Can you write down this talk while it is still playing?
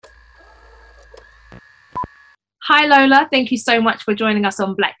Hi Lola, thank you so much for joining us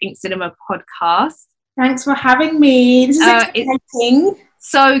on Black Ink Cinema podcast. Thanks for having me. This is exciting. It's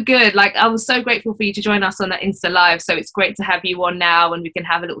so good. Like, I was so grateful for you to join us on that Insta Live. So it's great to have you on now and we can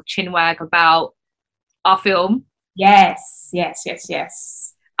have a little chinwag about our film. Yes.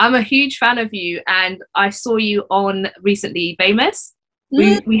 I'm a huge fan of you and I saw you on recently Famous.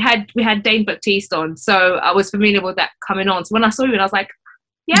 We had Dane Baptiste on, so I was familiar with that coming on. So when I saw you, and I was like,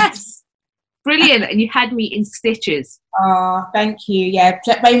 yes, brilliant. And you had me in stitches. Oh, thank you. Yeah,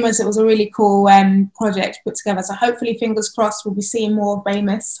 Famous, it was a really cool project put together. So hopefully, fingers crossed, we'll be seeing more of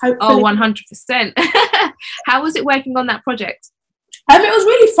Famous. Hopefully. Oh, 100%. How was it working on that project? It was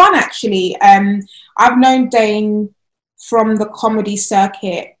really fun, actually. I've known Dane from the comedy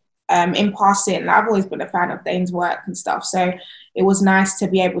circuit in passing. I've always been a fan of Dane's work and stuff. So it was nice to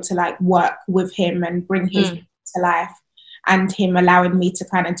be able to like work with him and bring his to life, and him allowing me to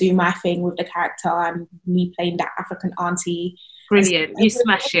kind of do my thing with the character and me playing that African auntie. Brilliant. You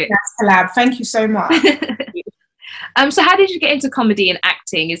smashed it. Collab. Thank you so much. So how did you get into comedy and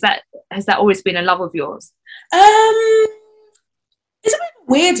acting? Has that always been a love of yours? It's a bit of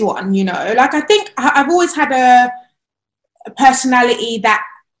a weird one, you know. Like, I think I've always had a personality that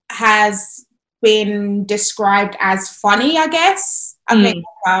has been described as funny, I guess. I think,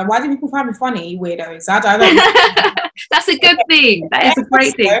 why do people find me funny, weirdos? I don't know. That's a good thing. That is a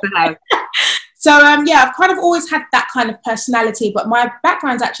great thing to have. So, I've kind of always had that kind of personality, but my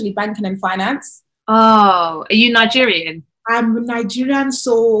background's actually banking and finance. Oh, are you Nigerian? I'm Nigerian,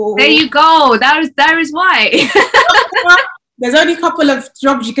 so... There you go. That is why. There's only a couple of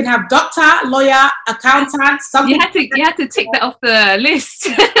jobs you can have: doctor, lawyer, accountant, something. You had to tick that off the list.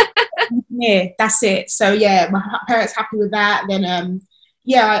 Yeah, that's it. So yeah, my parents happy with that. Then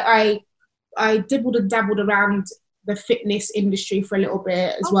I dibbled and dabbled around the fitness industry for a little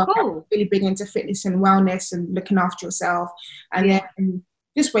bit as well. Cool. I'm really big into fitness and wellness and looking after yourself. And then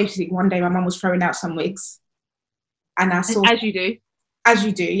just basically one day my mum was throwing out some wigs, and I saw, as you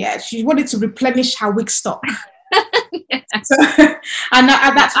do, yeah. She wanted to replenish her wig stock. So, and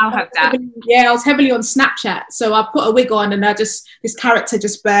that's I'll have that. I was heavily on Snapchat, so I put a wig on, and this character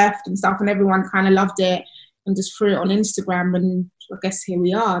just birthed and stuff, and everyone kind of loved it, and just threw it on Instagram, and I guess here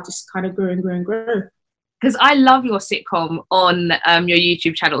we are, just kind of grew and grew and grew. Because I love your sitcom on your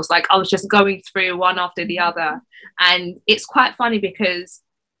YouTube channels. Like, I was just going through one after the other, and it's quite funny because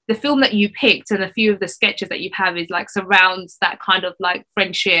the film that you picked and a few of the sketches that you have is like surrounds that kind of like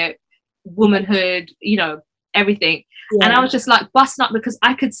friendship, womanhood, you know, everything. And I was just like busting up because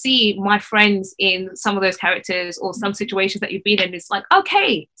I could see my friends in some of those characters or some situations that you've been in. It's like,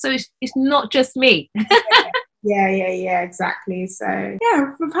 okay, so it's not just me. Yeah, exactly. So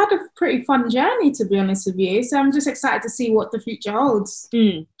yeah, we've had a pretty fun journey, to be honest with you. So I'm just excited to see what the future holds.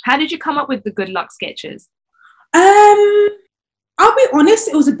 How did you come up with the Good Luck sketches? I'll be honest,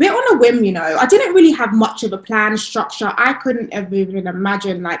 it was a bit on a whim, you know. I didn't really have much of a plan, structure. I couldn't ever even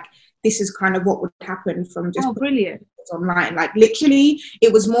imagine like this is kind of what would happen from just brilliant online. Like, literally,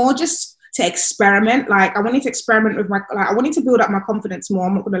 it was more just to experiment. Like, I wanted to experiment with I wanted to build up my confidence more.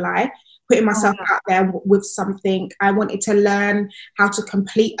 I'm not gonna lie, putting myself out there with something. I wanted to learn how to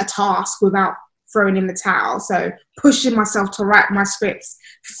complete a task without throwing in the towel. So pushing myself to write my scripts,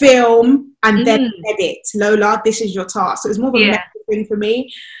 film, and then edit. Lola, this is your task. So it was more of a mental thing for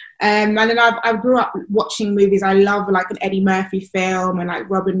me. And then I grew up watching movies. I love like an Eddie Murphy film and like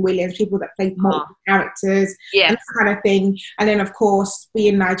Robin Williams, people that play multiple characters, and that kind of thing. And then, of course,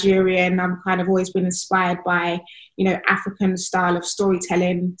 being Nigerian, I'm kind of always been inspired by, you know, African style of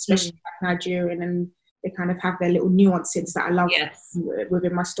storytelling, especially like Nigerian, and they kind of have their little nuances that I love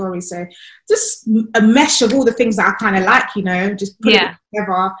within my story. So just a mesh of all the things that I kind of like, you know, just put it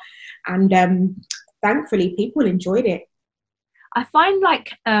together. And thankfully, people enjoyed it. I find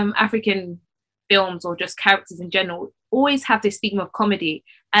like African films or just characters in general always have this theme of comedy,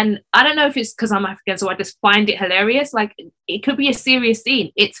 and I don't know if it's because I'm African, so I just find it hilarious. Like, it could be a serious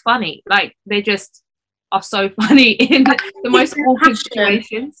scene, it's funny. Like, they just are so funny in the most awkward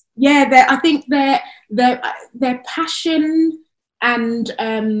situations. Yeah, I think their passion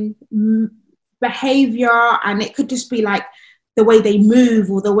and behavior, and it could just be like the way they move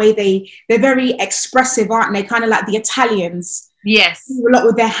or the way they're very expressive, aren't they? Kind of like the Italians. Yes. A lot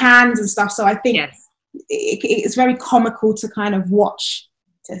with their hands and stuff. So I think it's very comical to kind of watch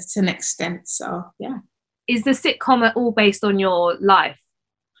to an extent. So, yeah. Is the sitcom at all based on your life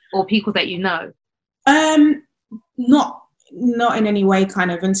or people that you know? Not in any way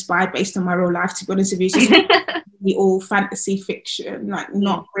kind of inspired based on my real life, to be honest with you. It's just all fantasy fiction, like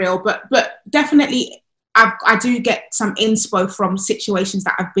not real. But definitely I do get some inspo from situations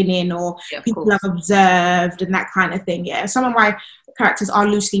that I've been in, or people I've observed and that kind of thing. Yeah, some of my characters are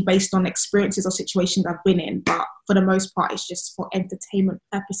loosely based on experiences or situations I've been in, but for the most part, it's just for entertainment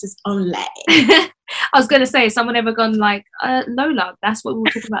purposes only. I was going to say, has someone ever gone like, Lola, that's what we were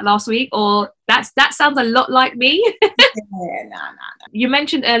talking about last week, or that sounds a lot like me? No. You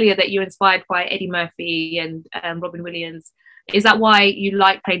mentioned earlier that you're inspired by Eddie Murphy and Robin Williams. Is that why you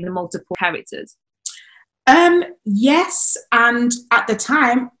like playing the multiple characters? Yes, and at the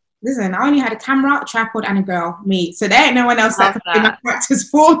time, listen, I only had a camera, a tripod, and a girl, me. So there ain't no one else that could play my characters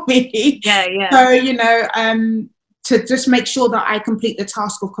for me. Yeah. So, you know, to just make sure that I complete the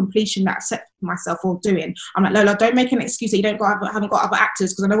task of completion that I set myself for doing. I'm like, Lola, don't make an excuse that you haven't got other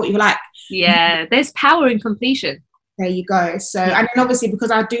actors, because I know what you're like. Yeah, there's power in completion. There you go. So, and then obviously,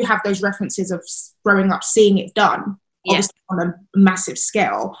 because I do have those references of growing up seeing it done, obviously on a massive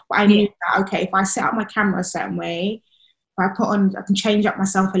scale, but I knew that, okay, if I set up my camera a certain way, if I can change up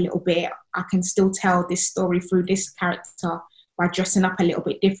myself a little bit, I can still tell this story through this character by dressing up a little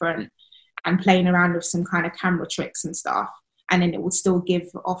bit different and playing around with some kind of camera tricks and stuff, and then it would still give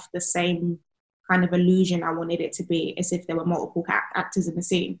off the same kind of illusion I wanted it to be, as if there were multiple actors in the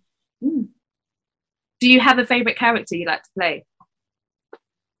scene. Do you have a favourite character you like to play?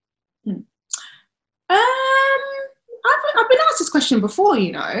 I've been asked this question before,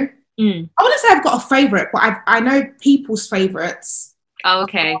 you know. I wouldn't say I've got a favourite, but I know people's favourites. Oh,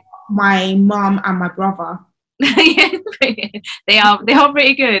 okay. My mum and my brother. They are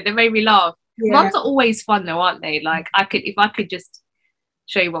pretty good. They made me laugh. Mums are always fun though, aren't they? Like, if I could just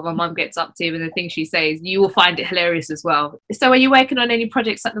show you what my mum gets up to and the things she says, you will find it hilarious as well. So are you working on any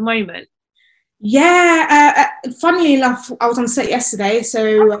projects at the moment? Yeah, funnily enough, I was on set yesterday,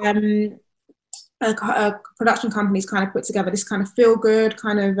 so a production company's kind of put together this kind of feel-good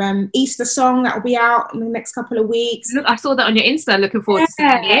kind of Easter song that will be out in the next couple of weeks. Look, I saw that on your Insta. Looking forward to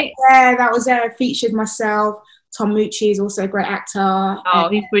seeing it. Yeah, that was featured myself. Tom Mucci is also a great actor. Oh,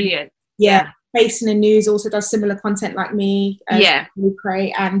 he's brilliant. Yeah. Face in the News also does similar content like me. Really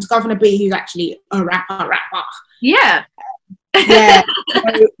great. And Governor B, who's actually a rapper. Yeah. Yeah. So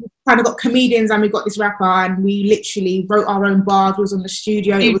we kind of got comedians and we got this rapper, and we literally wrote our own bars. Was on the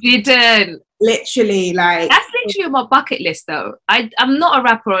studio. You didn't. Literally, like, that's literally on my bucket list though. I'm not a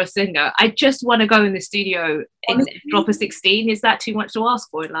rapper or a singer. I just want to go in the studio and drop a 16. Is that too much to ask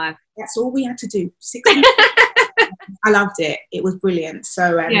for in life? That's all we had to do. 16. I loved it. It was brilliant.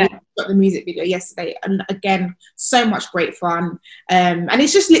 So we got the music video yesterday, and again, so much great fun. And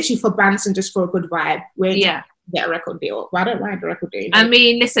it's just literally for bands and just for a good vibe. We're get a record deal. Well, I don't mind a record deal. I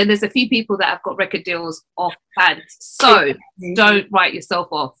mean, listen, there's a few people that have got record deals off bands, so don't write yourself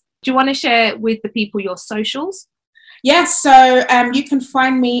off. Do you want to share with the people your socials? Yes, so you can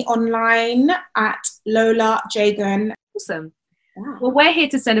find me online at Lola Jagan. Awesome. Wow. Well, we're here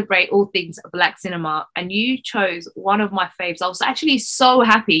to celebrate all things Black cinema, and you chose one of my faves. I was actually so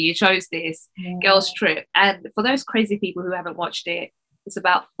happy you chose this, Girls Trip. And for those crazy people who haven't watched it, it's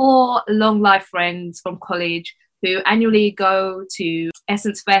about 4 long life friends from college who annually go to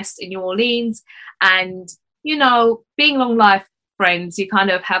Essence Fest in New Orleans. And, you know, being long life friends, you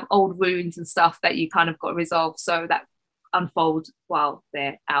kind of have old wounds and stuff that you kind of got to resolve, so that unfold while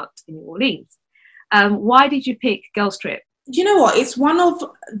they're out in New Orleans. Why did you pick Girls Trip? Do you know what? It's one of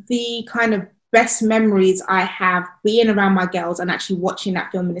the kind of best memories I have being around my girls and actually watching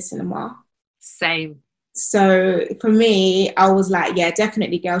that film in the cinema. Same. So for me, I was like, yeah,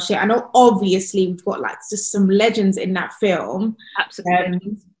 definitely Girls Trip. I know obviously we've got like just some legends in that film.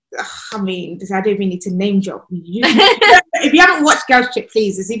 Absolutely. I mean, I don't even need to name drop you. If you haven't watched Girls Trip,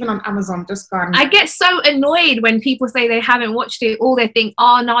 please, it's even on Amazon. Just go on. I get so annoyed when people say they haven't watched it, or they think,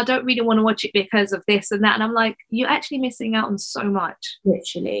 oh no, I don't really want to watch it because of this and that, and I'm like, you're actually missing out on so much.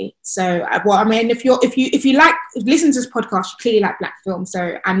 Literally. So, well, I mean, if you listen to this podcast, you clearly like Black films,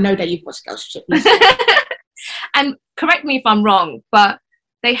 so I know that you've watched Girls Trip. And correct me if I'm wrong, but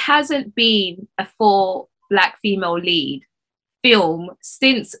there hasn't been a 4 Black female lead film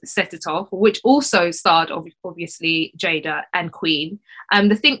since Set It Off, which also starred obviously Jada and Queen.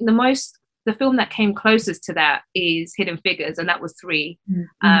 The film that came closest to that is Hidden Figures, and that was 3.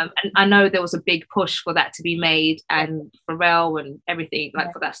 And I know there was a big push for that to be made, and Pharrell and everything,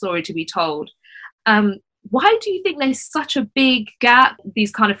 like for that story to be told. Why do you think there's such a big gap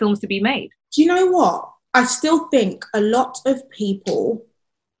these kind of films to be made? Do you know what? I still think a lot of people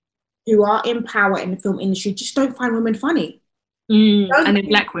who are in power in the film industry just don't find women funny. And then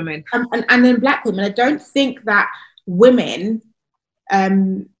Black women. And then Black women. I don't think that women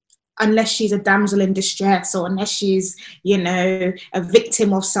unless she's a damsel in distress, or unless she's, you know, a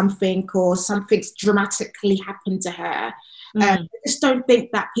victim of something, or something's dramatically happened to her. I just don't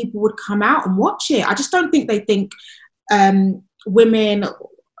think that people would come out and watch it. I just don't think they think women,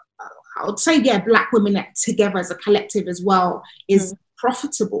 I would say, yeah, Black women together as a collective as well is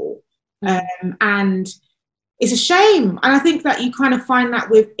profitable. And it's a shame. And I think that you kind of find that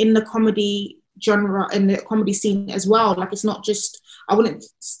in the comedy genre, in the comedy scene as well. Like, it's not just, I wouldn't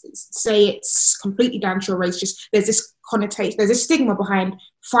say it's completely down to a race, just there's this connotation, there's a stigma behind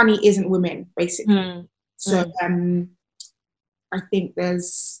funny isn't women, basically. So I think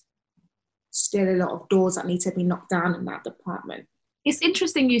there's still a lot of doors that need to be knocked down in that department. It's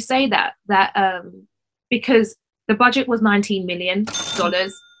interesting you say that because the budget was $19 million.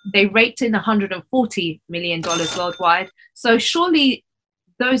 They raked in $140 million worldwide. So surely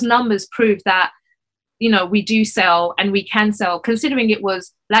those numbers prove that, you know, we do sell and we can sell, considering it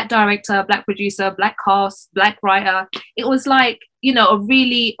was Black director, Black producer, Black cast, Black writer. It was like, you know, a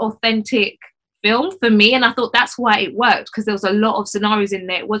really authentic film for me. And I thought that's why it worked, because there was a lot of scenarios in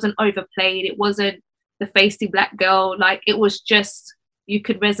there. It wasn't overplayed. It wasn't the feisty Black girl. Like, it was just, you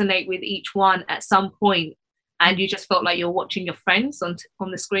could resonate with each one at some point, and you just felt like you're watching your friends on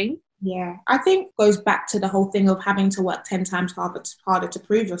the screen. Yeah, I think it goes back to the whole thing of having to work 10 times harder to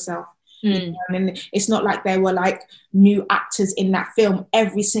prove yourself. You know? And it's not like there were like new actors in that film.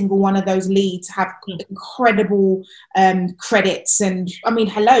 Every single one of those leads have incredible credits. And I mean,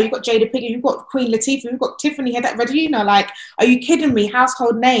 hello, you've got Jada Pinkett, you've got Queen Latifah, you've got Tiffany Regina. Like, are you kidding me?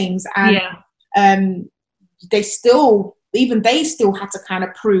 Household names. And they still had to kind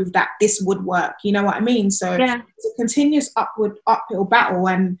of prove that this would work. You know what I mean? So it's a continuous uphill battle.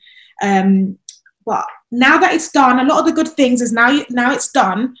 And but now that it's done, a lot of the good things is now it's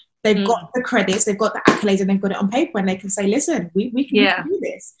done. They've got the credits, they've got the accolades, and they've got it on paper, and they can say, listen, we can do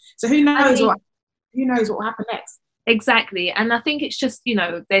this. So who knows what will happen next? Exactly. And I think it's just, you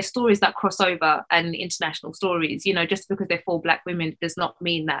know, there's stories that cross over, and international stories. You know, just because they're 4 Black women does not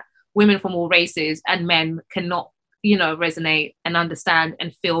mean that women from all races and men cannot, you know, resonate and understand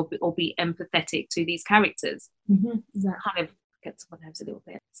and feel or be empathetic to these characters. Exactly. Kind of gets on my nerves a little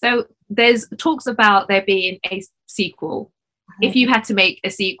bit. So there's talks about there being a sequel. If you had to make a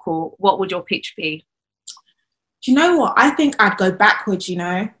sequel, what would your pitch be? Do you know what? I think I'd go backwards, you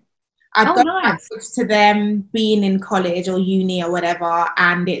know. I'd go backwards to them being in college or uni or whatever,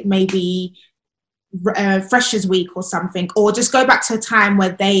 and it may be Freshers' Week or something, or just go back to a time where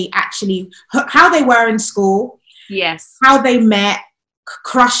they actually, how they were in school, how they met,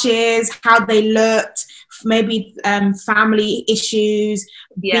 crushes, how they looked, maybe family issues,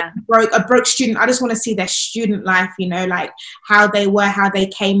 a broke student. I just want to see their student life, you know, like how they were, how they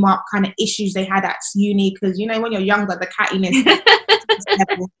came up, kind of issues they had at uni, because, you know, when you're younger, the cattiness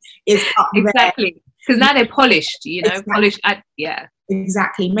is up exactly, because now they're polished, you know. Polished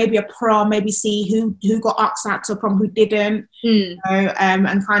exactly. Maybe a prom, maybe see who got asked out to a prom, who didn't, you know,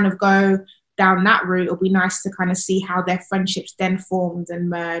 and kind of go down that route. It'll be nice to kind of see how their friendships then formed and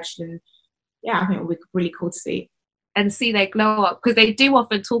merged. And I think it'll be really cool to see. And see they glow up, because they do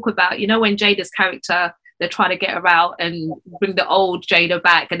often talk about, you know, when Jada's character, they're trying to get her out and bring the old Jada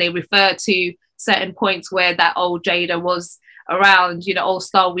back, and they refer to certain points where that old Jada was around, you know,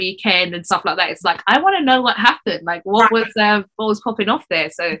 All-Star Weekend and stuff like that. It's like, I want to know what happened, like what was popping off there.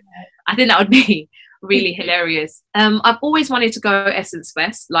 So I think that would be really hilarious. I've always wanted to go Essence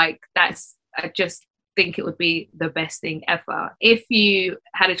Fest. Like, I just think it would be the best thing ever. If you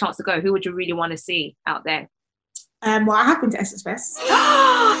had a chance to go, who would you really want to see out there? Well, I have been to Essence Fest.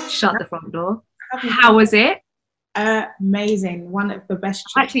 Shut the front door. How was it? Amazing. One of the best.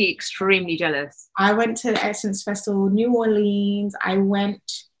 I'm actually extremely jealous. I went to the Essence Festival, New Orleans. I went,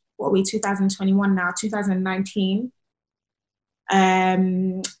 2021 now, 2019.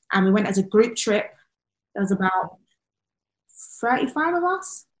 And we went as a group trip. There was about 35 of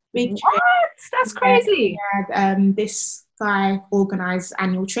us. Big trip. What? That's crazy. This guy organised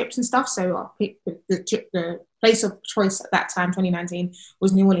annual trips and stuff. So I picked the place of choice at that time, 2019,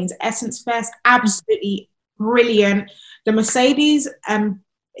 was New Orleans. Essence Fest, absolutely brilliant. The Mercedes, is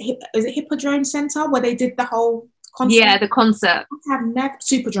it Hippodrome Centre, where they did the whole concert? Yeah, the concert. I have never,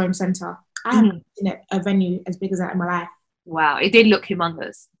 Superdrome Centre. I haven't seen a venue as big as that in my life. Wow, it did look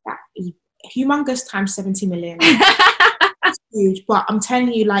humongous. That is humongous times 70 million. It's huge, but I'm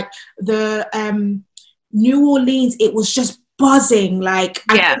telling you, like the New Orleans, it was just buzzing. Like,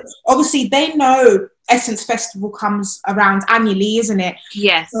 yeah, obviously they know Essence Festival comes around annually, isn't it?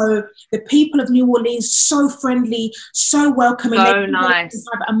 yes. So the people of New Orleans, so friendly, so welcoming. So they nice.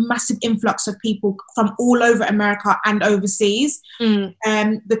 have a massive influx of people from all over America and overseas.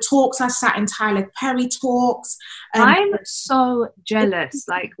 The talks, I sat in Tyler Perry talks. I'm so jealous.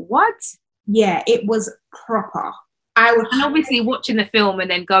 Like, what? Yeah, it was proper. And obviously watching the film and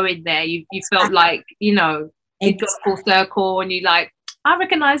then going there, you felt like, you know, you got full circle and you like, I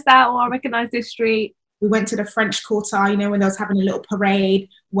recognise that, or I recognise this street. We went to the French Quarter, you know, when they was having a little parade,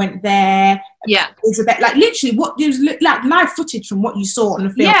 went there. Yeah. It was a bit like literally what you like live footage from what you saw on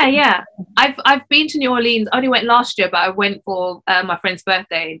the film. Yeah, yeah. I've been to New Orleans. I only went last year, but I went for my friend's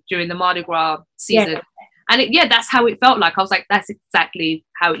birthday during the Mardi Gras season. Yeah. And that's how it felt like. I was like, that's exactly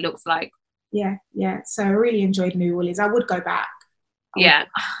how it looks like. Yeah, yeah. So I really enjoyed New Orleans. I would go back. I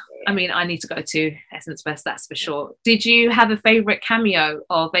mean, I need to go to Essence Fest, that's for sure. Did you have a favourite cameo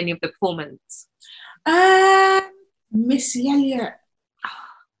of any of the performance? Missy Elliott.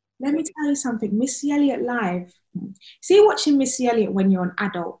 Let me tell you something. Missy Elliott live. See, watching Missy Elliott when you're an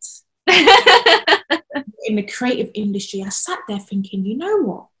adult in the creative industry, I sat there thinking, you know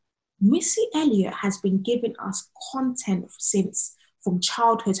what? Missy Elliott has been giving us content since from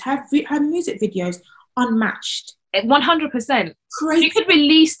childhood. Her music videos unmatched. 100%. Crazy. You could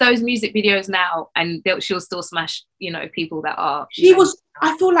release those music videos now and she'll still smash, you know, people that are. She was.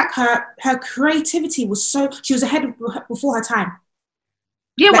 I feel like her creativity was so. She was ahead of before her time.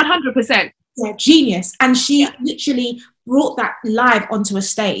 Yeah, like, 100%. Yeah, genius, and she literally brought that live onto a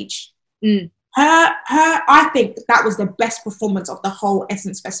stage. Her. I think that was the best performance of the whole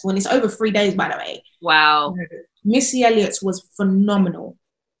Essence Festival, and it's over 3 days, by the way. Wow. Missy Elliott's was phenomenal.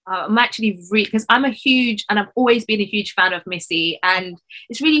 I'm actually because I'm I've always been a huge fan of Missy, and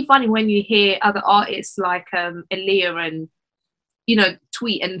it's really funny when you hear other artists like Aaliyah and, you know,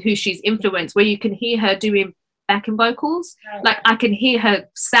 tweet and who she's influenced, where you can hear her doing backing vocals. Right. Like I can hear her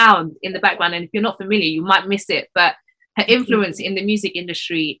sound in the background, and if you're not familiar, you might miss it, but her influence in the music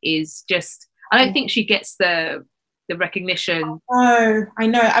industry is just, I don't think she gets the recognition. Oh, I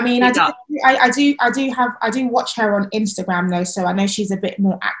know. I mean, I do watch her on Instagram though, so I know she's a bit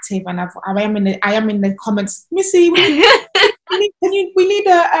more active, and I am in the comments. Missy, we need a we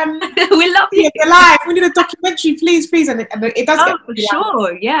love you live. We need a documentary, please, and it does. Oh, for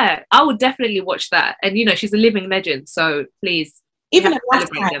sure, yeah. I would definitely watch that, and you know, she's a living legend, so please, even a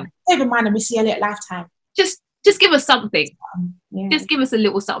lifetime. Even mind a Missy Elliott lifetime. Just give us something. Yeah. Just give us a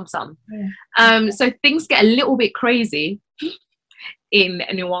little something. Yeah. So things get a little bit crazy in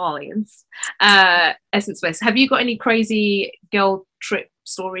New Orleans. Essence Fest. Have you got any crazy girl trip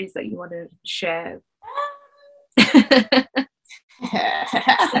stories that you want to share? I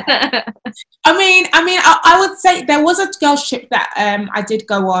would say there was a girls trip that I did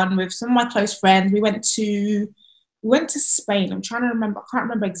go on with some of my close friends. We went to Spain. I'm trying to remember. I can't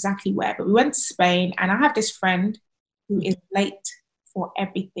remember exactly where, but we went to Spain, and I have this friend who is late for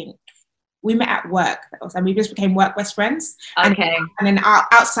everything. We met at work, and we just became work best friends. Okay. And then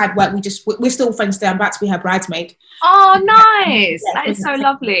outside work, we're still friends today. I'm about to be her bridesmaid. Oh, nice! Yeah, that is so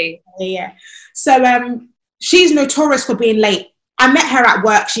lovely. Yeah. So she's notorious for being late. I met her at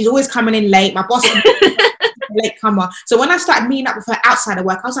work. She's always coming in late. My boss. Late comer. So when I started meeting up with her outside of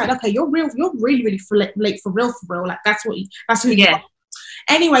work, I was like, okay, you're really late for real. Like that's who you are.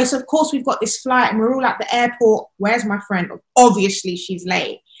 Anyway, so of course we've got this flight and we're all at the airport. Where's my friend? Obviously she's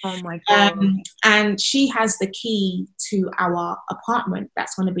late. Oh my god. And she has the key to our apartment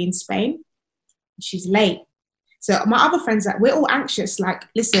that's going to be in Spain. She's late. So my other friends, we're all anxious. Like,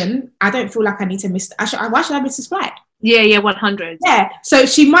 listen, I don't feel like I need to miss. Why should I miss this flight? Yeah, 100. Yeah. So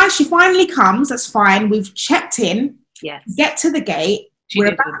she finally comes. That's fine. We've checked in. Yes. Get to the gate.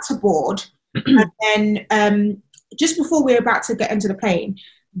 We're about to board, and then just before we're about to get into the plane,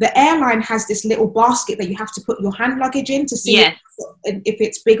 the airline has this little basket that you have to put your hand luggage in to see if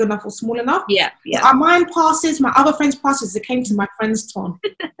it's big enough or small enough. Yeah. Mine passes. My other friend's passes. It came to my friend's turn.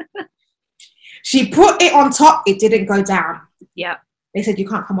 She put it on top. It didn't go down. Yeah. They said you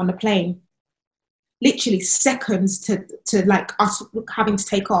can't come on the plane. Literally seconds to like us having to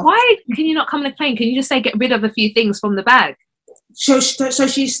take off. Why can you not come on the plane? Can you just say get rid of a few things from the bag? So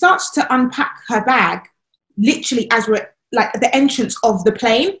she starts to unpack her bag, literally as we're like at the entrance of the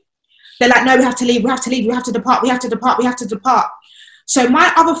plane. They're like, no, we have to leave, we have to depart. So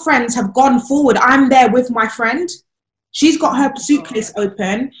my other friends have gone forward. I'm there with my friend. She's got her suitcase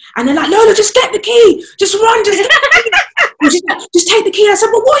open, and they're like, Lola, just get the key. Just run, just just take the key. I said,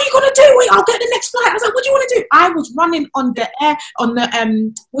 well, what are you going to do? Wait, I'll get the next flight. I was like, what do you want to do? I was running on the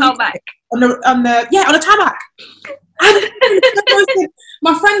tarmac.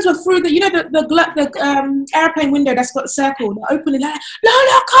 My friends were through the, you know, the airplane window that's got a circle. They're opening like,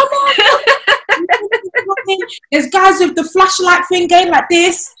 Lola, come on. There's guys with the flashlight thing going like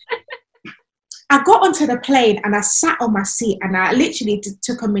this. I got onto the plane and I sat on my seat and I literally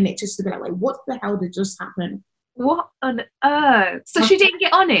took a minute just to be like, wait, what the hell did just happen? What on earth? So she didn't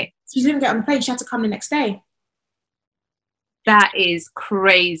get on it? She didn't get on the plane. She had to come the next day. That is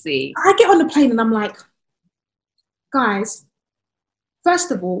crazy. I get on the plane and I'm like, guys,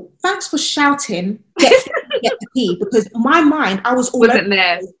 first of all, thanks for shouting, get the pee, because in my mind, I was all wasn't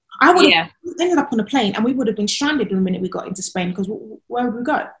there. I would have ended up on a plane and we would have been stranded the minute we got into Spain, because where would we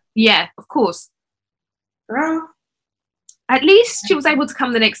go? Yeah, of course. Girl. At least she was able to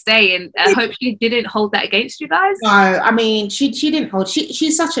come the next day, and I hope she didn't hold that against you guys. No, I mean, she didn't hold.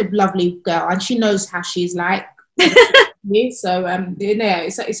 She's such a lovely girl and she knows how she's like. So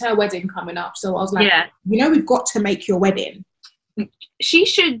it's her wedding coming up. So I was like, you know, we've got to make your wedding. She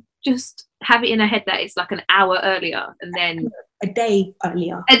should just have it in her head that it's like an hour earlier and then a day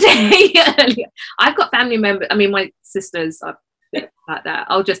earlier. I've got family members. I mean, my sisters are like that.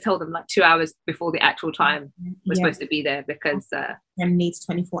 I'll just tell them like 2 hours before the actual time we're supposed to be there, because and needs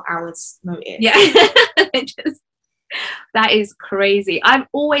 24 hours notice. That is crazy. I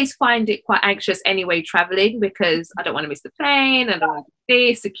always find it quite anxious anyway traveling, because I don't want to miss the plane, I don't want to do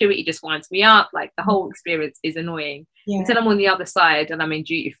this, security just winds me up, like the whole experience is annoying. Until I'm on the other side and I'm in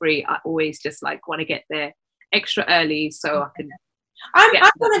duty free, I always just like want to get there extra early so I can. I'm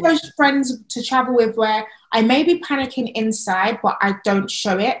one of those friends to travel with where I may be panicking inside, but I don't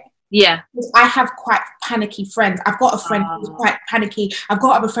show it. Yeah. I have quite panicky friends. I've got a friend who's quite panicky. I've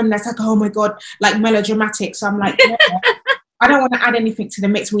got other friend that's like, oh my God, like melodramatic. So I'm like, no, I don't want to add anything to the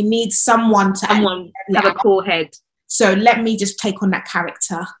mix. We need someone to have a cool head. So let me just take on that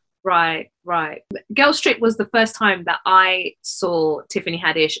character. Right. Girls Trip was the first time that I saw Tiffany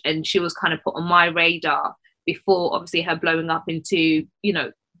Haddish, and she was kind of put on my radar before obviously her blowing up into, you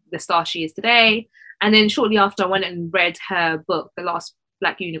know, the star she is today. And then shortly after, I went and read her book, The Last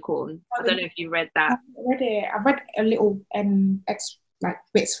Black Unicorn. I don't know if you read that. I read it. I read a little like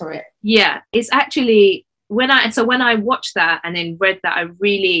bits for it. Yeah, it's actually when I watched that and then read that, I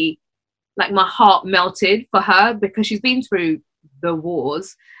really, like, my heart melted for her, because she's been through the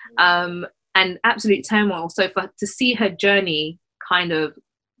wars and absolute turmoil. So to see her journey kind of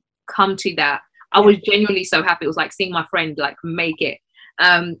come to that, I was genuinely so happy. It was like seeing my friend like make it.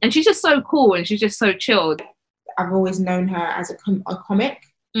 And she's just so cool and she's just so chilled. I've always known her as a comic.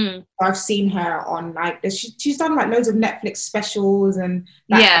 I've seen her on like she's done like loads of Netflix specials and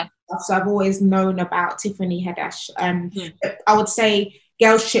stuff. So I've always known about Tiffany Haddish. I would say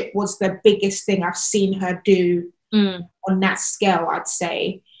Girls Trip was the biggest thing I've seen her do on that scale, I'd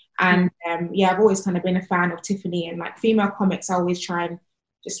say. And I've always kind of been a fan of Tiffany, and like female comics, I always try and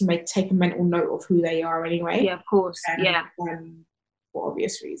just take a mental note of who they are anyway. Yeah, of course. For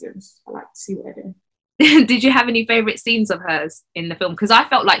obvious reasons, I like to see what they're doing. Did you have any favorite scenes of hers in the film? Because I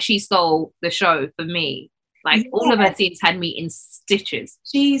felt like she stole the show for me. Like all of her scenes had me in stitches.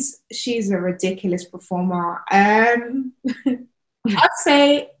 She's a ridiculous performer. I'd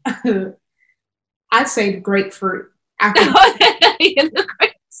say the grapefruit. I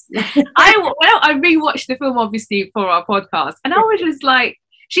rewatched the film obviously for our podcast, and I was just like,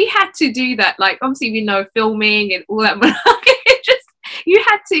 she had to do that. Like obviously we know filming and all that, but it just you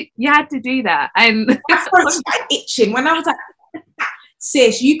had to do that. And that's why I was like itching when I was like,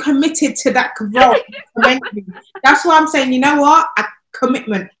 sis, you committed to that role. That's why I'm saying, you know what?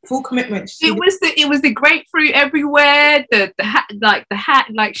 Full commitment. It was the grapefruit everywhere. The hat.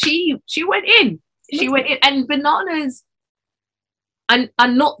 Like she went in. She went in, and bananas are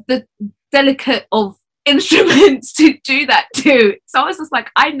not the delicate of instruments to do that too. So I was just like,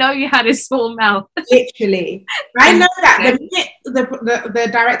 I know you had a small mouth. Literally, I know that the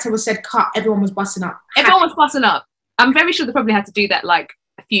director was said cut. Everyone was busting up. I'm very sure they probably had to do that like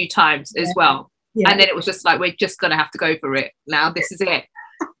a few times as well. And then it was just like, we're just gonna have to go for it now. This is it,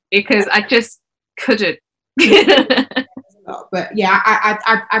 because I just couldn't. But yeah,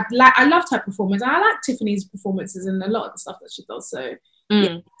 I loved her performance. I like Tiffany's performances and a lot of the stuff that she does. So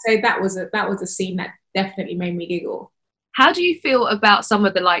so that was a scene that definitely made me giggle. How do you feel about some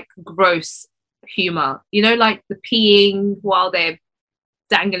of the like gross humor? You know, like the peeing while they're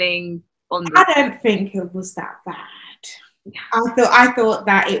dangling on the... I don't think it was that bad. I thought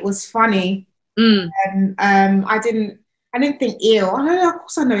that it was funny. I didn't think ew. I don't know, of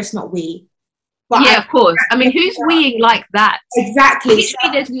course I know it's not we. But yeah, of course. I mean, who's weeing like that? Exactly.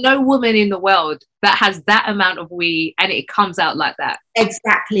 Literally, there's no woman in the world that has that amount of wee and it comes out like that.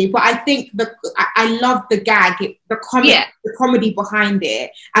 Exactly. But I think I love the gag, the comedy behind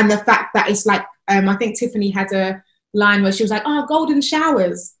it, and the fact that it's like, I think Tiffany had a line where she was like, "Oh, golden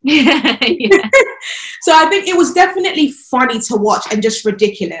showers." Yeah. So I think it was definitely funny to watch and just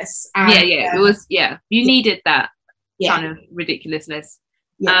ridiculous. And, it was. Yeah, you needed that kind of ridiculousness.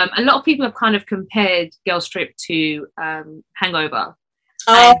 Yeah. A lot of people have kind of compared Girls Trip to Hangover.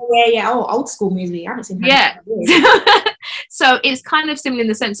 Oh, yeah. Oh, old school movie. I haven't seen Hangover. Yeah. So it's kind of similar in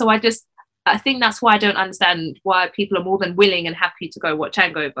the sense. So I think that's why I don't understand why people are more than willing and happy to go watch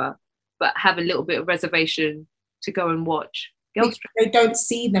Hangover, but have a little bit of reservation to go and watch Girls Trip. They don't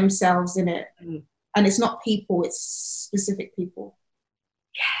see themselves in it. And it's not people, it's specific people.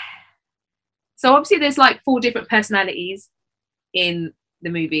 Yeah. So obviously there's like 4 different personalities in the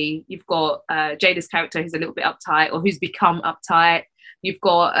movie. You've got Jada's character who's a little bit uptight, or who's become uptight. You've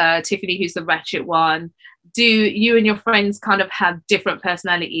got Tiffany, who's the ratchet one. Do you and your friends kind of have different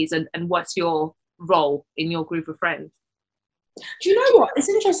personalities, and what's your role in your group of friends? Do you know what? It's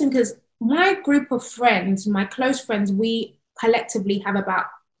interesting because my group of friends, my close friends, we collectively have about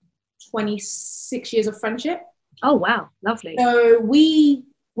 26 years of friendship. Oh, wow. Lovely. So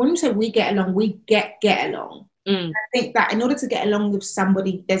when we say we get along, we get along. I think that in order to get along with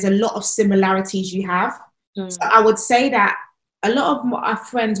somebody, there's a lot of similarities you have. So I would say that a lot of our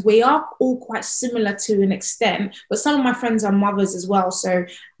friends, we are all quite similar to an extent, but some of my friends are mothers as well. So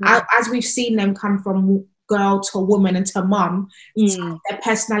as we've seen them come from girl to woman and to mum, their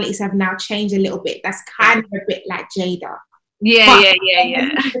personalities have now changed a little bit. That's kind of a bit like Jada. Yeah.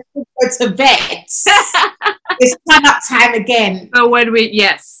 Go to bed. It's turn up time again. So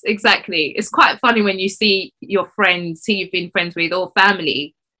yes, exactly. It's quite funny when you see your friends who you've been friends with or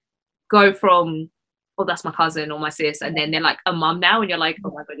family go from, oh, that's my cousin or my sis, and then they're like a mum now, and you're like,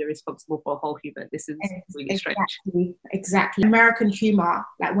 oh my god, you're responsible for a whole human. This is really strange. Exactly. American humor,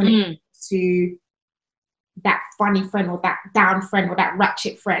 like when it comes to that funny friend or that down friend or that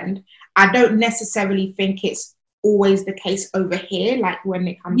ratchet friend, I don't necessarily think it's always the case over here, like when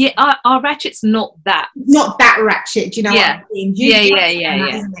it comes our ratchet's not that ratchet, do you know what I mean?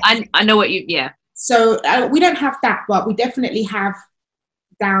 I know what you so we don't have that, but we definitely have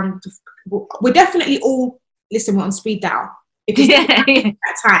we're definitely all, listen, we're on speed dial because that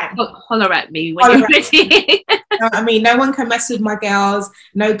time holler at me when you're ready. I mean, no one can mess with my girls,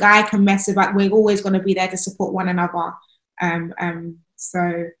 no guy can mess with, like, we're always going to be there to support one another.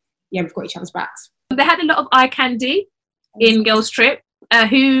 So yeah, we've got each other's backs. They had a lot of eye candy in Girls Trip.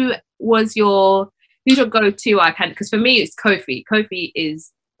 Who's your go-to eye candy? Because for me, it's Kofi. Kofi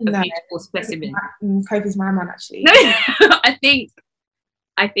is a beautiful specimen. Kofi's my man, actually. No, I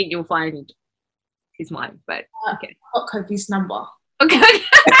think you'll find he's mine. But okay, got Kofi's number. Okay.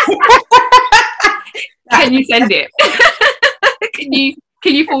 Can you send it?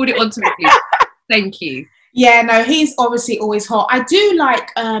 Can you forward it on to me, please? Thank you. Yeah, no, he's obviously always hot. I do like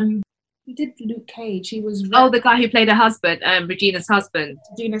he did Luke Cage. He was the guy who played her husband, Regina's husband.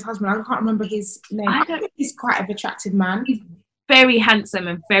 Regina's husband. I can't remember his name. He's quite an attractive man. He's very handsome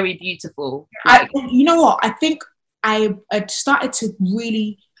and very beautiful. You know what? I think I started to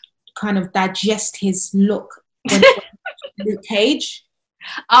really kind of digest his look when Luke Cage.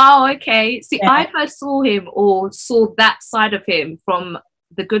 Oh, okay. See, I first saw him or saw that side of him from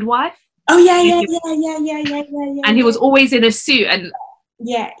The Good Wife. Oh yeah. And he was always in a suit, and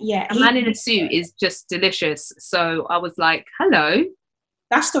yeah. A man in a suit is just delicious. So I was like, hello.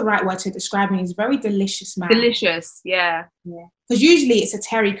 That's the right word to describe him. He's a very delicious man. Delicious, yeah. Because usually it's a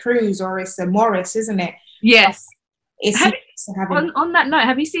Terry Crews or it's a Morris, isn't it? Yes. On that note,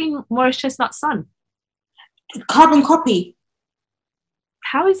 have you seen Morris Chestnut's son? Carbon copy.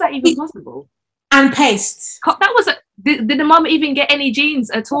 How is that even possible? And paste. That was did the mum even get any genes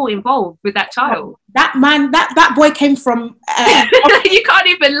at all involved with that child? That man, that boy came from. You can't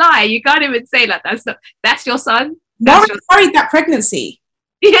even lie. You can't even say like that's your son. Morris carried that pregnancy.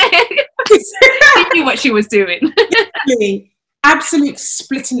 Yeah, he knew what she was doing. Absolute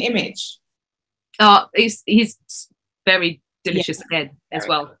splitting image. Oh, he's very delicious again as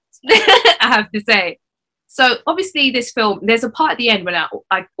well. I have to say. So obviously this film, there's a part at the end when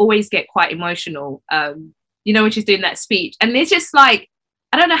I always get quite emotional. When she's doing that speech, and it's just like,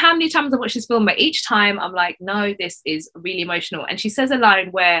 I don't know how many times I've watched this film, but each time I'm like, no, this is really emotional. And she says a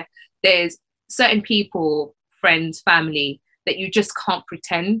line where there's certain people, friends, family, that you just can't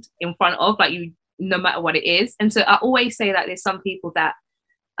pretend in front of, like no matter what it is. And so I always say that there's some people that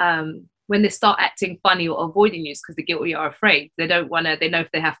when they start acting funny or avoiding you because they're guilty or afraid, they know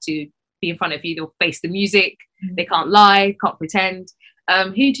if they have to be in front of you, they'll face the music, they can't lie, can't pretend.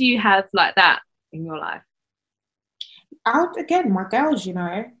 Who do you have like that in your life? Again, my girls, you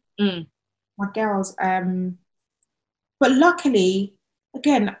know, Mm. my girls. But luckily,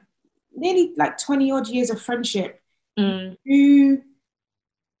 again, nearly like 20 odd years of friendship, you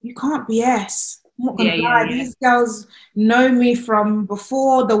can't BS. I'm not gonna lie. These girls know me from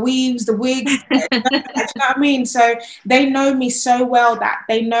before the weaves, the wigs. You know what I mean? So they know me so well that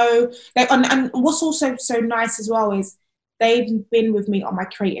they know. And what's also so nice as well is they've been with me on my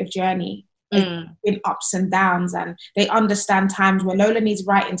creative journey. It's been ups and downs, and they understand times where Lola needs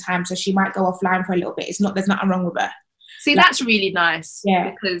writing time, so she might go offline for a little bit. There's nothing wrong with her. See, like, that's really nice.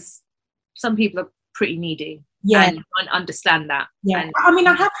 Yeah, because some people are pretty needy. Yeah, and understand that. Yeah, and, I mean,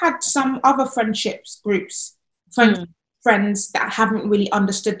 I have had some other groups, friends that haven't really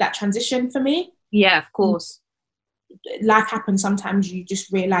understood that transition for me. Yeah, of course. Life happens. Sometimes you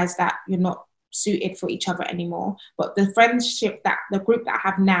just realize that you're not suited for each other anymore. But the group that I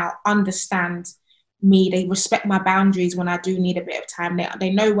have now understand me. They respect my boundaries when I do need a bit of time.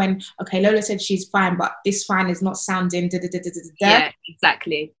 They know when, okay, Lola said she's fine, but this fine is not sounding Yeah,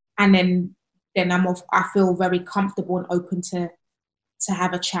 exactly. And then I feel very comfortable and open to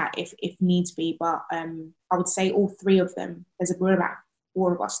have a chat if needs be. But I would say all three of them, there's a group about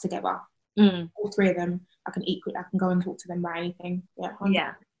four of us together. All three of them, I can go and talk to them about anything. Yeah. 100%.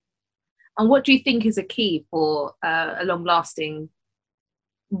 Yeah. And what do you think is a key for a long-lasting,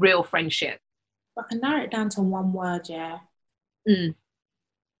 real friendship? I can narrow it down to one word, yeah.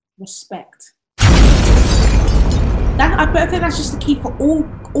 Respect. I think that's just the key for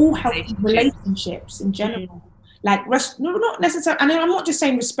all healthy relationships in general. Like, not necessarily, and I'm not just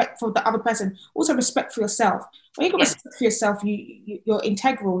saying respect for the other person, also respect for yourself. When you've got respect for yourself, you're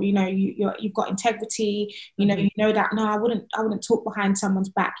integral. You know, you've got integrity. You know, you know that no, I wouldn't talk behind someone's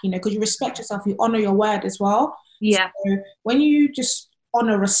back. You know, because you respect yourself, you honor your word as well. Yeah. So when you just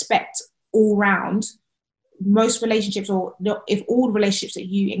honor respect all round, most relationships, or if all relationships that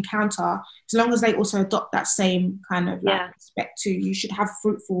you encounter, as long as they also adopt that same kind of respect too, you should have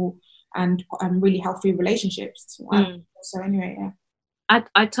fruitful and really healthy relationships. So anyway, yeah.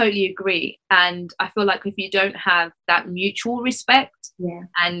 I totally agree. And I feel like if you don't have that mutual respect,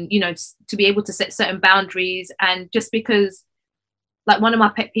 and, you know, to be able to set certain boundaries, and just because, like, one of my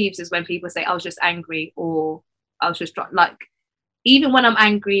pet peeves is when people say, I was just angry, or I was just drunk. Like, even when I'm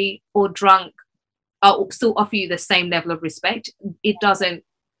angry or drunk, I'll still offer you the same level of respect. It doesn't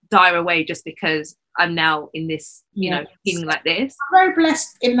die away just because I'm now in this, you know, feeling like this. I'm very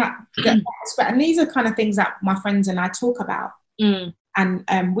blessed in that aspect. And these are kind of things that my friends and I talk about.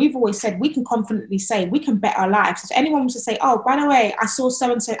 And we've always said, we can confidently say, we can bet our lives. If anyone was to say, oh, by the way, I saw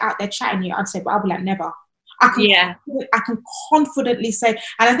so-and-so out there chatting you, I'd say, but I'll be like, never. I can confidently say,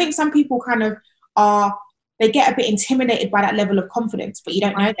 and I think some people kind of they get a bit intimidated by that level of confidence, but you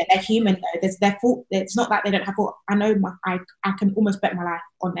don't know that they're human though. There's their fault. It's not that they don't have fault. I know I can almost bet my life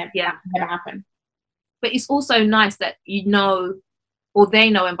on them. Yeah. That can never happen. But it's also nice that you know, or they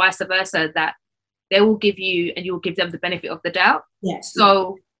know, and vice versa, that they will give you and you'll give them the benefit of the doubt. Yes.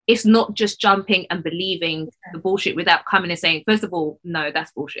 So it's not just jumping and believing the bullshit without coming and saying, first of all, no,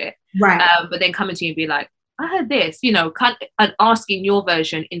 that's bullshit. Right. But then coming to you and be like, I heard this, you know, and asking your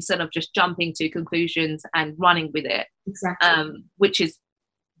version instead of just jumping to conclusions and running with it. Exactly. Which is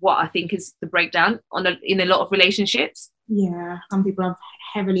what I think is the breakdown in a lot of relationships. Yeah, some people are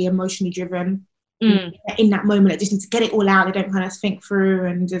heavily emotionally driven. In that moment, they just need to get it all out. They don't kind of think through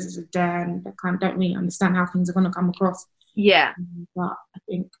and they kind of don't really understand how things are going to come across. Yeah. But I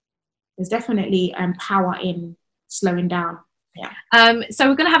think there's definitely power in slowing down. Yeah. So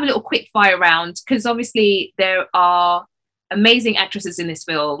we're going to have a little quick fire round, because obviously there are amazing actresses in this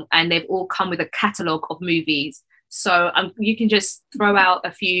film and they've all come with a catalogue of movies. So you can just throw out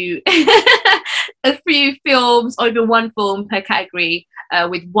a few films, or even one film per category,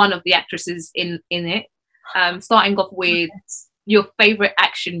 with one of the actresses in it. Starting off with your favourite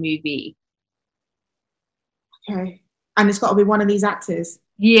action movie. Okay. And it's got to be one of these actors?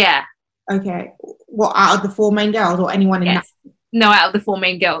 Yeah. Okay. What, out of the four main girls, or anyone in that? No, out of the four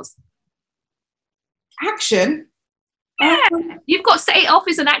main girls. Action? Yeah. You've got Set It Off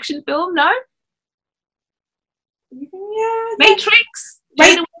as an action film, no? Yeah. Matrix?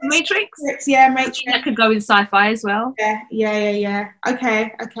 Matrix? Yeah, Matrix. That could go in sci-fi as well. Yeah.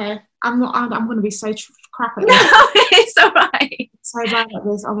 Okay. I'm going to be so crap at this. No, it's all right. So bad at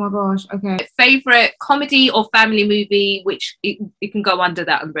this. Oh my gosh. Okay. Favorite comedy or family movie, which it can go under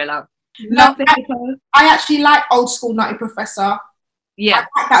that umbrella. No, I actually like old school Nutty Professor. Yeah.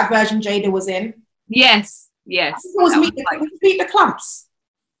 I like that version Jada was in. Yes. It was Meet the Clumps.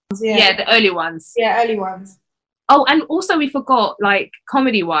 Yeah, the early ones. Yeah, early ones. Oh, and also we forgot, like,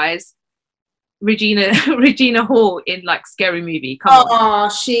 comedy wise, Regina Regina Hall in like Scary Movie. Come on. Oh,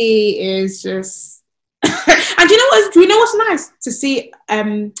 she is just. And do you know what? Do you know what's nice to see?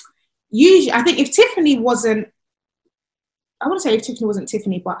 Usually, I think if Tiffany wasn't, I want to say if Tiffany wasn't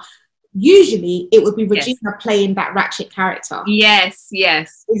Tiffany, but usually it would be Regina playing that ratchet character. Yes,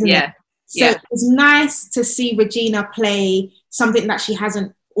 isn't it? So it's nice to see Regina play something that she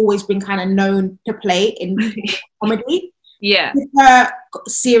hasn't always been kind of known to play in comedy. Yeah. With her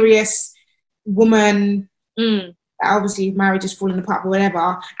serious woman, obviously marriage is falling apart or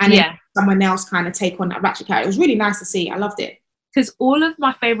whatever, and then someone else kind of take on that ratchet character. It was really nice to see. I loved it. Because all of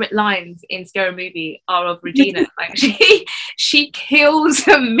my favorite lines in Scary Movie are of Regina. Like she kills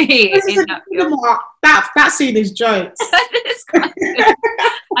me in that film. That scene is jokes.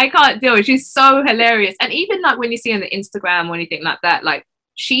 I can't deal. She's so hilarious. And even like when you see on the Instagram or anything like that, like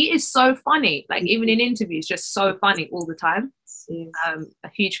she is so funny. Like even in interviews, just so funny all the time. A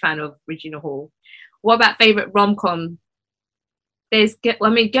huge fan of Regina Hall. What about favorite rom-com?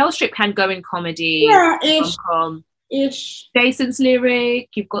 Girls Trip can go in comedy. Yeah, rom-com. Ish. Jason's Lyric,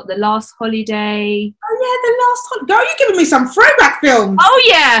 you've got The Last Holiday. Oh yeah, The Last Holiday. Girl, you're giving me some throwback films. Oh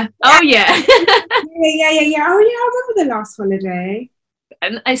yeah. yeah. Oh yeah, I remember The Last Holiday.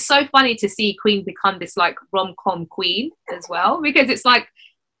 And it's so funny to see Queen become this like rom-com queen as well, because it's like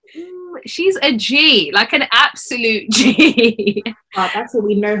she's a G, like an absolute G. Oh, that's what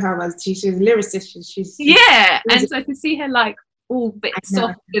we know her as. She's a lyricist. She's and so to see her like all bit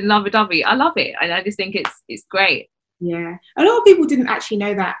soft and lovey-dovey, I love it, and I just think it's great. Yeah, a lot of people didn't actually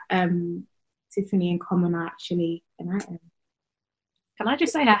know that Tiffany and Common are actually an item. Can I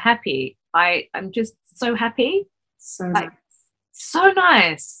just say how happy I'm just so happy. So like, nice. So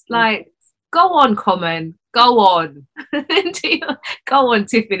nice. Like, go on, Common. Go on. Go on,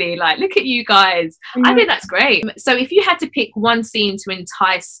 Tiffany. Like, look at you guys. I think that's great. So if you had to pick one scene to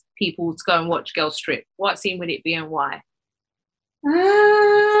entice people to go and watch Girls Trip, what scene would it be and why?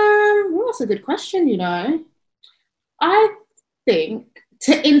 Well, that's a good question, you know. I think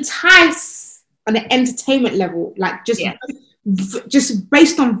to entice on an entertainment level, like just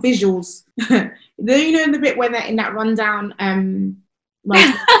based on visuals. You know, the bit when they're in that rundown, and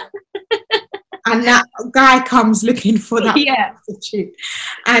that guy comes looking for that prostitute,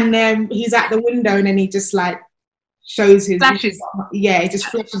 and he's at the window, and then he just like shows his flashes. He just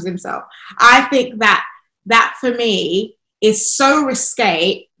flashes himself. I think that for me is so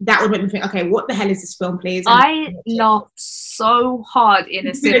risque that would make me think, okay, what the hell is this film, please? I laughed so hard in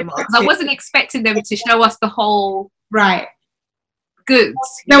a cinema because I wasn't expecting them to show us the whole goods.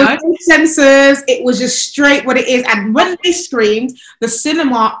 There was no censors. It was just straight what it is. And when they screamed, the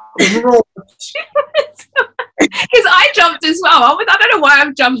cinema roared. Because I jumped as well. I don't know why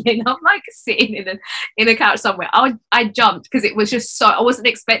I'm jumping. I'm like sitting in a couch somewhere. I jumped because it was just so, I wasn't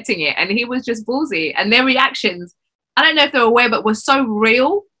expecting it, and he was just ballsy. And their reactions, I don't know if they were aware, but were so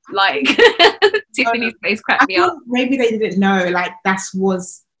real. Like Tiffany's face cracked me up. Maybe they didn't know. Like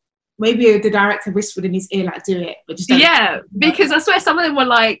maybe the director whispered in his ear, like, do it, but just don't. Because I swear some of them were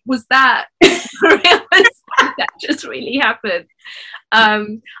like, was that real? That just really happened.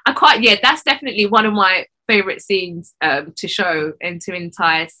 That's definitely one of my favorite scenes to show and to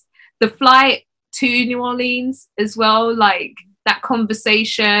entice. The flight to New Orleans as well, like that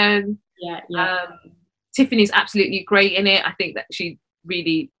conversation. Tiffany's absolutely great in it. I think that she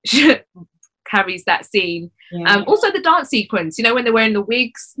really carries that scene. Also the dance sequence, you know, when they're wearing the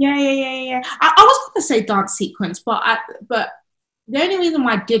wigs. I was going to say dance sequence, but the only reason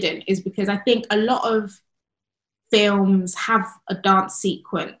why I didn't is because I think a lot of films have a dance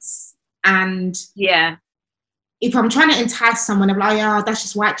sequence, and if I'm trying to entice someone, I'm like, oh, that's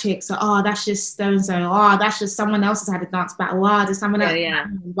just white chicks, or oh, that's just so and so, oh, that's just someone else has had a dance battle, oh, there's someone else.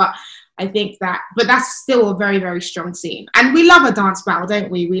 But I think but that's still a very, very strong scene. And we love a dance battle, don't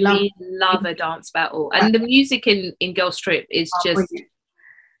we? We love a dance battle. And the music in Girls Trip is just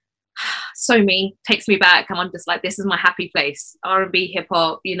so takes me back. And I'm just like, this is my happy place. R&B, hip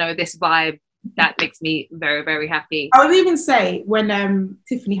hop, you know, this vibe, that makes me very, very happy. I would even say when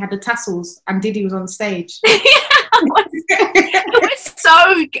Tiffany had the tassels and Diddy was on stage. I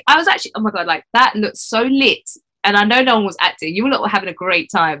was actually, oh my God, like that looked so lit. And I know no one was acting. You lot were having a great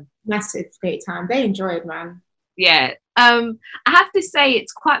time. Massive great time. They enjoyed, man. Yeah. I have to say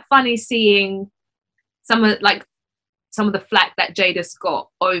it's quite funny seeing some of the flack that Jada's got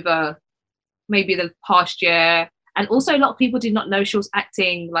over maybe the past year. And also a lot of people did not know she was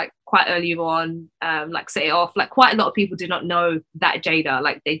acting like quite early on, like Set It Off. Like quite a lot of people did not know that Jada.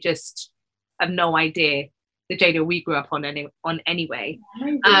 Like they just have no idea the Jada we grew up on anyway.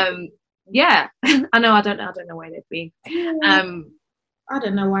 Maybe. Yeah, I know. I don't know where they've been. I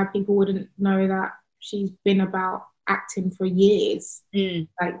don't know why people wouldn't know that she's been about acting for years.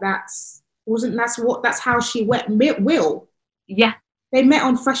 Like that's how she met Will. Yeah, they met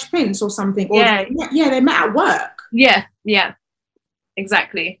on Fresh Prince or something. Or yeah, they met at work. Yeah,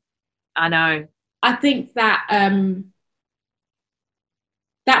 exactly. I know. I think that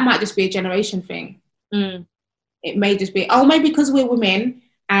that might just be a generation thing. It may just be, maybe because we're women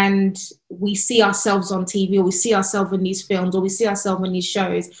and we see ourselves on TV, or we see ourselves in these films, or we see ourselves in these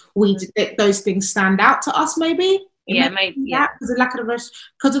shows, those things stand out to us, maybe. Maybe. Yeah. Because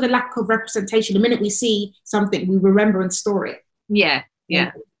of the lack of representation. The minute we see something, we remember and store it. Yeah.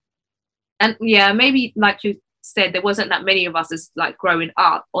 And maybe like you said, there wasn't that many of us as like growing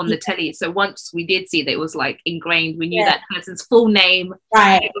up on the telly. So once we did see that, it was like ingrained. We knew that person's full name,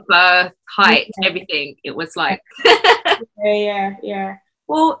 date of birth, height, everything. It was like yeah.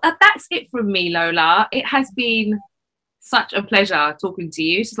 Well, that's it from me, Lola. It has been such a pleasure talking to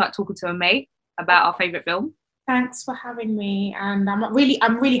you. It's just like talking to a mate about our favourite film. Thanks for having me, and I'm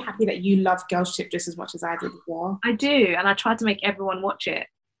really happy that you love Girls Trip just as much as I did as well. I do, and I tried to make everyone watch it.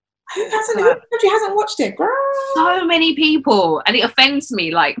 Who hasn't watched it, girl? So many people, and it offends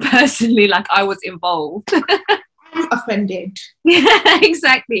me, like personally, like I was involved. I'm offended. Yeah,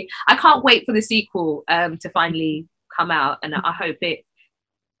 exactly. I can't wait for the sequel to finally come out, and I hope they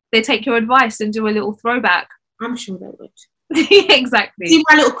take your advice and do a little throwback. I'm sure they would. Yeah, exactly. See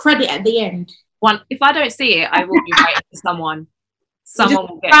my little credit at the end. If I don't see it, I will be waiting for someone. Someone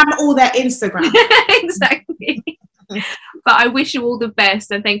will get spam all their Instagram. Exactly. But I wish you all the best,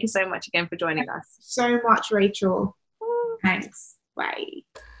 and thank you so much again for joining us. So much, Rachel. Thanks. Bye.